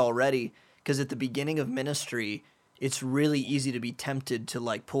seeing it already, because at the beginning of ministry, it's really easy to be tempted to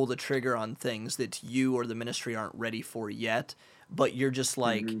like pull the trigger on things that you or the ministry aren't ready for yet, but you're just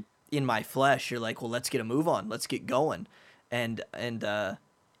like, in my flesh, you're like, well, let's get a move on, let's get going. And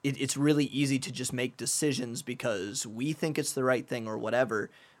it's really easy to just make decisions because we think it's the right thing or whatever,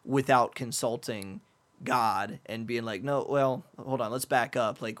 without consulting God and being like, no, well, hold on, let's back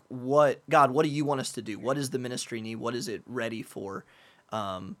up. Like, God, what do you want us to do? What does the ministry need? What is it ready for?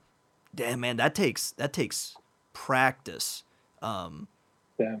 Damn, man, that takes practice.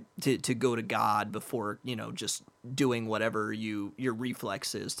 To go to God before, just doing whatever your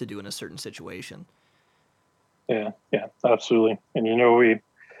reflex is to do in a certain situation. Yeah, absolutely. And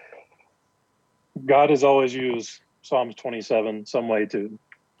God has always used Psalms 27 some way too.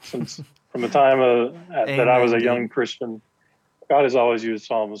 Since from the time that I was a young Christian, God has always used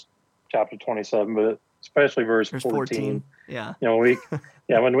Psalms chapter 27, but especially verse 14. Yeah.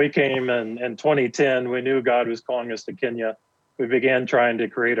 When we came in 2010, we knew God was calling us to Kenya. We began trying to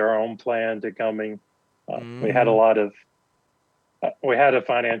create our own plan to coming. We had a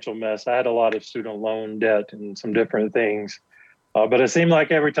financial mess. I had a lot of student loan debt and some different things. But it seemed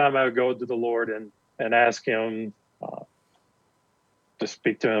like every time I would go to the Lord and ask him to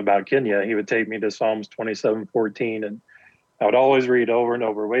speak to him about Kenya, he would take me to Psalms 27:14, and I would always read over and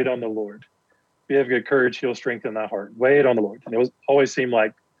over, wait on the Lord. If you have good courage, he'll strengthen thy heart. Wait on the Lord. And it always seemed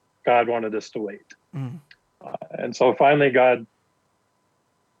like God wanted us to wait. And so finally, God,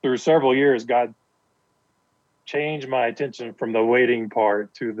 through several years, God changed my attention from the waiting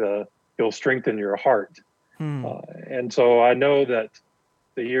part to the he'll strengthen your heart. And so I know that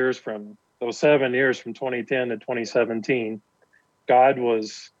those 7 years from 2010 to 2017, God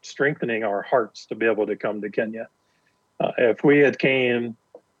was strengthening our hearts to be able to come to Kenya. If we had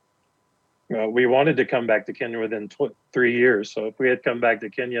we wanted to come back to Kenya within 3 years. So if we had come back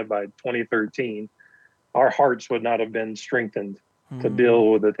to Kenya by 2013, our hearts would not have been strengthened to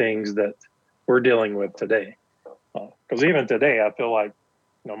deal with the things that we're dealing with today. Because even today, I feel like,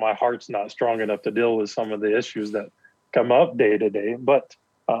 my heart's not strong enough to deal with some of the issues that come up day to day. But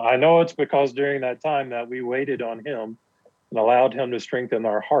I know it's because during that time that we waited on him and allowed him to strengthen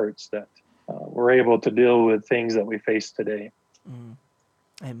our hearts that we're able to deal with things that we face today.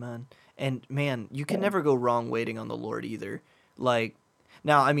 Amen. And man, you can never go wrong waiting on the Lord either. Like,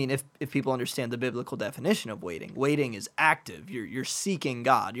 now, I mean, if people understand the biblical definition of waiting is active. You're seeking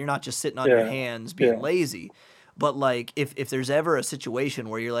God. You're not just sitting on your hands being lazy. But like, if there's ever a situation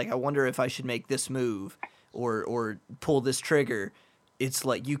where you're like, I wonder if I should make this move or pull this trigger, it's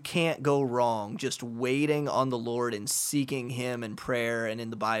like you can't go wrong just waiting on the Lord and seeking him in prayer and in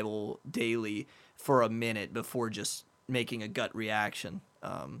the Bible daily for a minute before just making a gut reaction.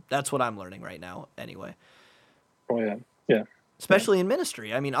 That's what I'm learning right now anyway. Oh, yeah. Especially in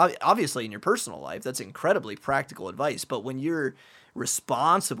ministry. I mean, obviously in your personal life, that's incredibly practical advice. But when you're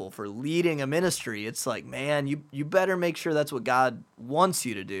responsible for leading a ministry, it's like, man, you better make sure that's what God wants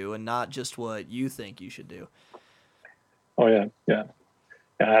you to do and not just what you think you should do. Oh, yeah,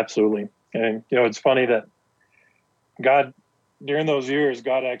 absolutely. And, it's funny that God, during those years,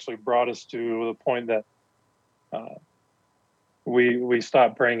 God actually brought us to the point that we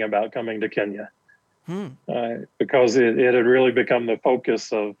stopped praying about coming to Kenya. Because it had really become the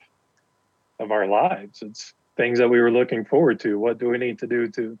focus of our lives. It's things that we were looking forward to. What do we need to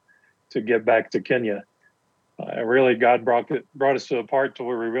do to get back to Kenya? And really, God brought us to a part to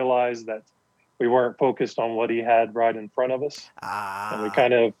where we realized that we weren't focused on what he had right in front of us. And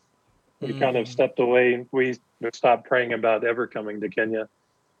we kind of stepped away. We stopped praying about ever coming to Kenya.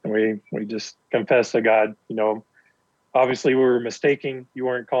 And we just confessed to God, obviously we were mistaking. You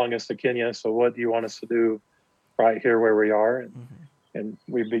weren't calling us to Kenya. So what do you want us to do right here where we are? And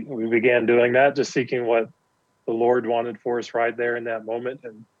we began doing that, just seeking what the Lord wanted for us right there in that moment.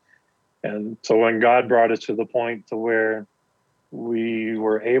 And so when God brought us to the point to where we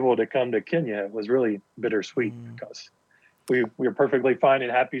were able to come to Kenya, it was really bittersweet because we were perfectly fine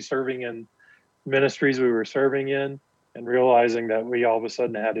and happy serving in ministries we were serving in, and realizing that we all of a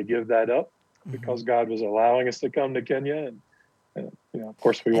sudden had to give that up because God was allowing us to come to Kenya. And of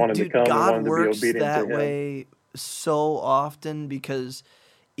course we wanted to come and wanted to be obedient to Him. God works that way so often because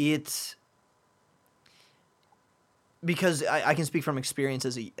I can speak from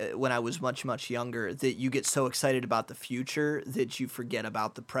experience when I was much, much younger, that you get so excited about the future that you forget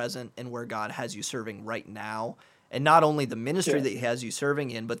about the present and where God has you serving right now. And not only the ministry that He has you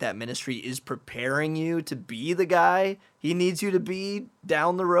serving in, but that ministry is preparing you to be the guy He needs you to be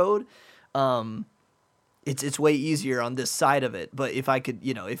down the road. It's way easier on this side of it. But if I could,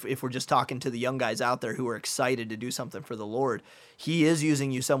 if we're just talking to the young guys out there who are excited to do something for the Lord, He is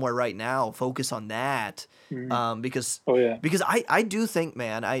using you somewhere right now. Focus on that. Because I do think,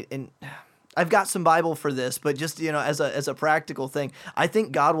 man, I've got some Bible for this, but just, as a practical thing, I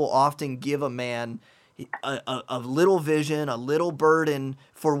think God will often give a man a little vision, a little burden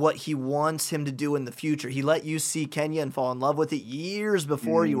for what He wants him to do in the future. He let you see Kenya and fall in love with it years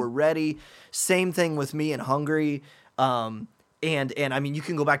before you were ready. Same thing with me in Hungary. And I mean, you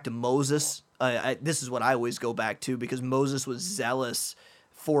can go back to Moses. This is what I always go back to, because Moses was zealous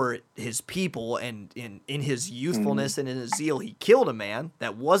for his people, and in his youthfulness and in his zeal, he killed a man.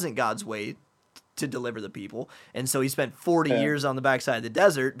 That wasn't God's way to deliver the people. And so he spent 40 years on the backside of the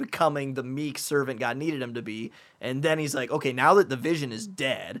desert becoming the meek servant God needed him to be. And then he's like, okay, now that the vision is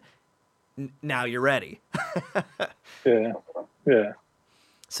dead, now you're ready. Yeah.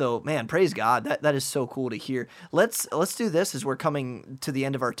 So, man, praise God. That is so cool to hear. Let's do this as we're coming to the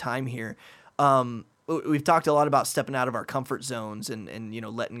end of our time here. We've talked a lot about stepping out of our comfort zones and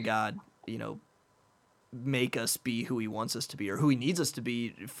letting God, make us be who He wants us to be, or who He needs us to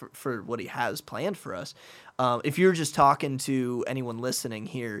be for what He has planned for us. If you're just talking to anyone listening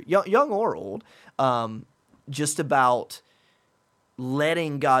here, young or old, just about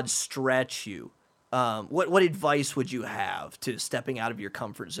letting God stretch you, what advice would you have to stepping out of your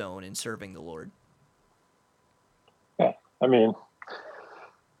comfort zone and serving the Lord? Yeah, I mean,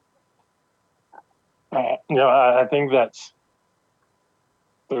 I think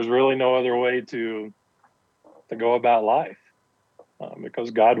there's really no other way to go about life,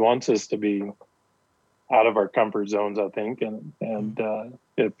 because God wants us to be out of our comfort zones, I think. And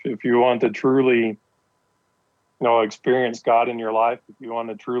if you want to truly, experience God in your life, if you want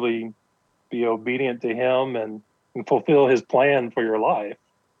to truly be obedient to Him and fulfill His plan for your life,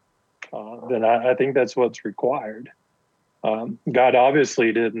 then I think that's what's required. God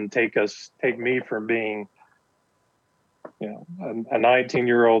obviously didn't take me from being, a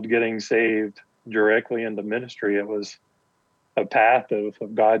 19-year-old getting saved directly into ministry. It was a path of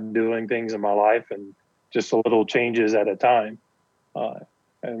God doing things in my life, and just a little changes at a time.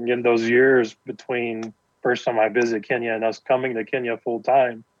 And in those years between first time I visited Kenya and us coming to Kenya full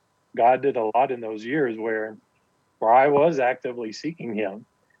time, God did a lot in those years where I was actively seeking Him,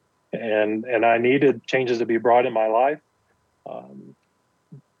 and I needed changes to be brought in my life.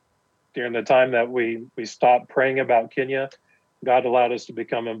 During the time that we stopped praying about Kenya, God allowed us to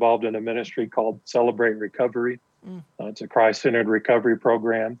become involved in a ministry called Celebrate Recovery. It's a Christ-centered recovery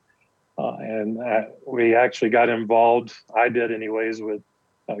program. And we actually got involved, I did anyways, with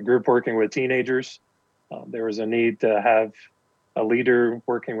a group working with teenagers. There was a need to have a leader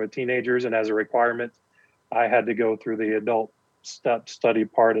working with teenagers, and as a requirement, I had to go through the adult step study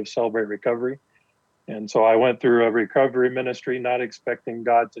part of Celebrate Recovery. And so I went through a recovery ministry, not expecting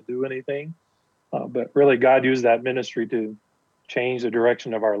God to do anything, but really God used that ministry to change the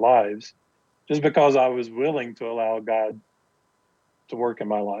direction of our lives, just because I was willing to allow God to work in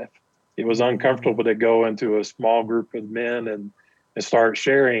my life. It was uncomfortable to go into a small group of men and start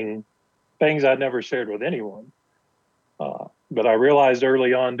sharing things I'd never shared with anyone. But I realized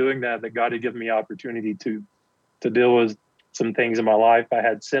early on doing that God had given me opportunity to deal with some things in my life. I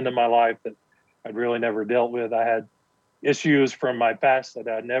had sin in my life that I'd really never dealt with. I had issues from my past that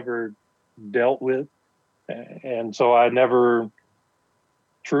I'd never dealt with. And so I never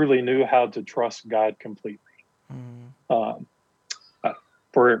truly knew how to trust God completely.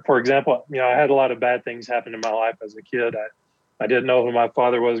 For example, I had a lot of bad things happen in my life as a kid. I didn't know who my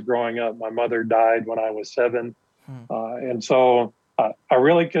father was growing up. My mother died when I was 7. And so I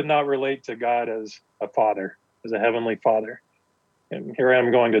really could not relate to God as a father, as a heavenly father. and here I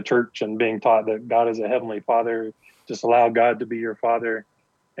am going to church and being taught that God is a heavenly Father. Just allow God to be your Father.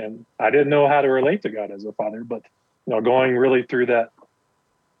 And I didn't know how to relate to God as a father, but going really through that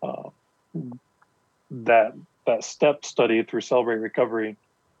step study through Celebrate Recovery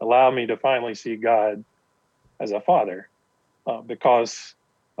allowed me to finally see God as a father, because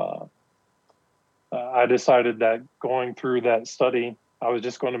I decided that going through that study, I was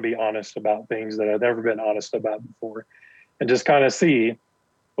just going to be honest about things that I'd never been honest about before, and just kind of see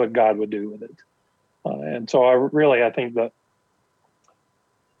what God would do with it. And so I think that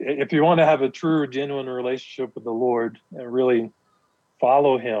if you want to have a true, genuine relationship with the Lord and really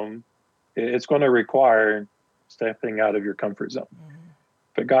follow Him, it's going to require stepping out of your comfort zone.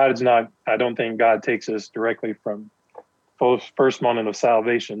 But I don't think God takes us directly from first moment of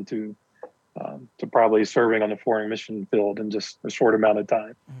salvation to probably serving on the foreign mission field in just a short amount of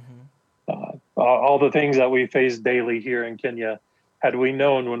time. All the things that we face daily here in Kenya, had we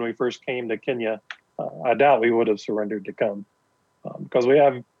known when we first came to Kenya, I doubt we would have surrendered to come, because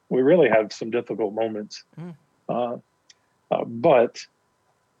we really have some difficult moments. But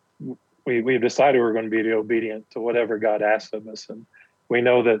we've decided we're going to be obedient to whatever God asks of us. And we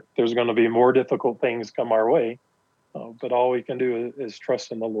know that there's going to be more difficult things come our way, but all we can do is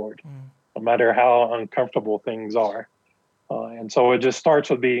trust in the Lord, no matter how uncomfortable things are. And so it just starts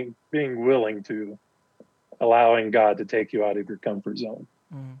with being willing to allowing God to take you out of your comfort zone.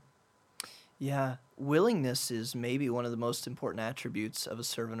 Yeah, willingness is maybe one of the most important attributes of a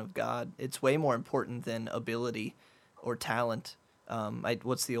servant of God. It's way more important than ability or talent.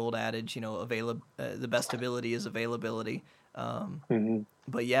 What's the old adage? The best ability is availability.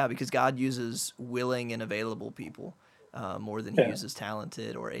 But yeah, because God uses willing and available people more than He uses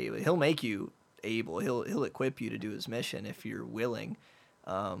talented or able. He'll make you able. He'll equip you to do His mission if you're willing.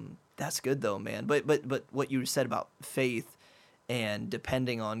 That's good though, man. But what you said about faith and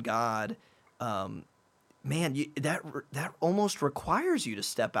depending on God, man, that almost requires you to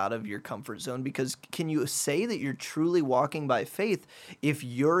step out of your comfort zone, because can you say that you're truly walking by faith if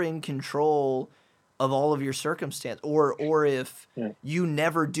you're in control of all of your circumstance, or if you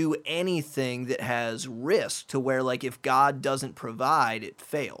never do anything that has risk to where, like, if God doesn't provide, it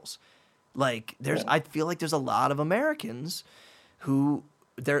fails? Like I feel like there's a lot of Americans who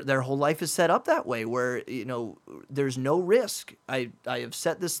their whole life is set up that way, where there's no risk. I have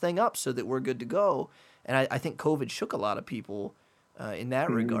set this thing up so that we're good to go, and I think COVID shook a lot of people in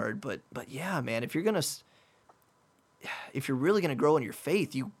that regard. But yeah, man, if you're really gonna grow in your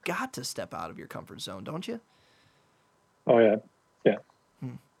faith, you got to step out of your comfort zone, don't you? Oh yeah.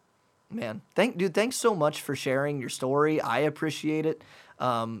 Man, thanks so much for sharing your story. I appreciate it.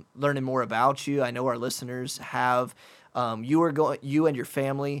 Learning more about you. I know our listeners have. You and your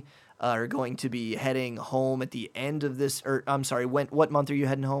family are going to be heading home at the end of this, or I'm sorry, what month are you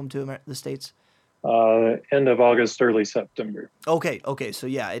heading home to the States? End of August, early September. Okay. So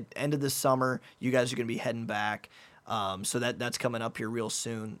yeah, at end of this summer, you guys are going to be heading back. So that's coming up here real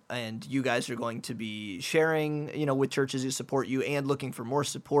soon, and you guys are going to be sharing, with churches who support you and looking for more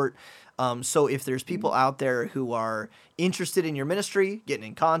support. So if there's people out there who are interested in your ministry, getting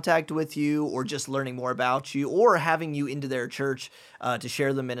in contact with you, or just learning more about you, or having you into their church to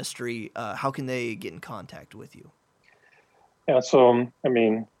share the ministry, how can they get in contact with you? Yeah, so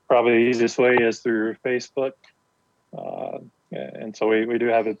probably the easiest way is through Facebook, and so we do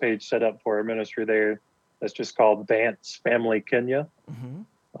have a page set up for our ministry there. That's just called Vance Family Kenya. And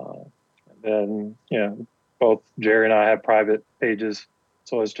then, both Jerry and I have private pages.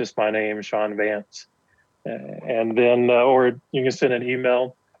 So it's just my name, Sean Vance. And then, or you can send an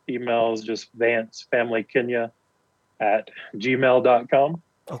email. Email is just vancefamilykenya@gmail.com.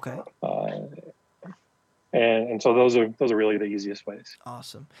 Okay. And so those are really the easiest ways.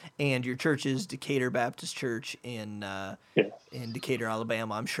 Awesome. And your church is Decatur Baptist Church in Decatur,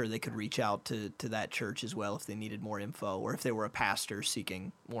 Alabama. I'm sure they could reach out to that church as well if they needed more info, or if they were a pastor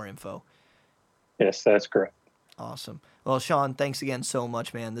seeking more info. Yes, that's correct. Awesome. Well, Sean, thanks again so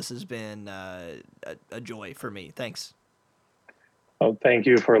much, man. This has been a joy for me. Thanks. Oh, thank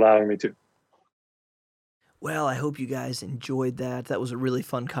you for allowing me to. Well, I hope you guys enjoyed that. That was a really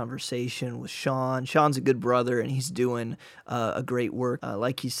fun conversation with Sean. Sean's a good brother, and he's doing a great work.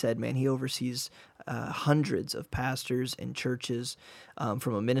 Like he said, man, he oversees hundreds of pastors and churches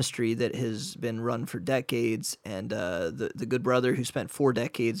from a ministry that has been run for decades. And the good brother who spent 4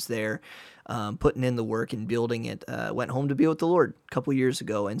 decades there putting in the work and building it went home to be with the Lord a couple years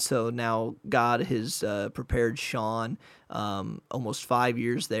ago. And so now God has prepared Sean almost 5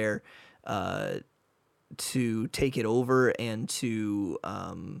 years there to take it over and to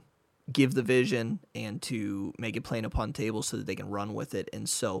give the vision and to make it plain upon tables so that they can run with it. And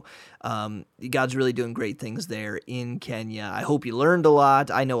so God's really doing great things there in Kenya. I hope you learned a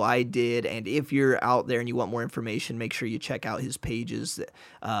lot. I know I did. And if you're out there and you want more information, make sure you check out his pages.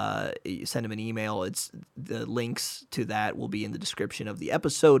 You send him an email. The links to that will be in the description of the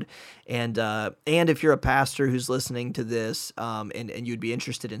episode. And if you're a pastor who's listening to this and you'd be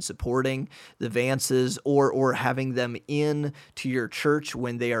interested in supporting the Vances or having them in to your church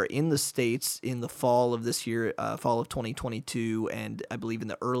when they are in the States in the fall of this year, fall of 2022, and I believe in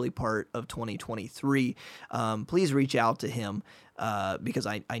the early part of 2023, please reach out to him because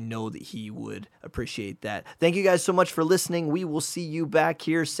I know that he would appreciate that. Thank you guys so much for listening. We will see you back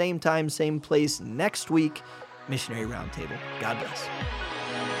here, same time, same place next week. Missionary Roundtable. God bless.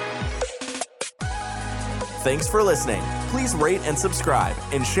 Thanks for listening. Please rate and subscribe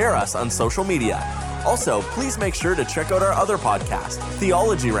and share us on social media. Also, please make sure to check out our other podcast,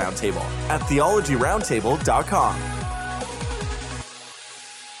 Theology Roundtable, at theologyroundtable.com.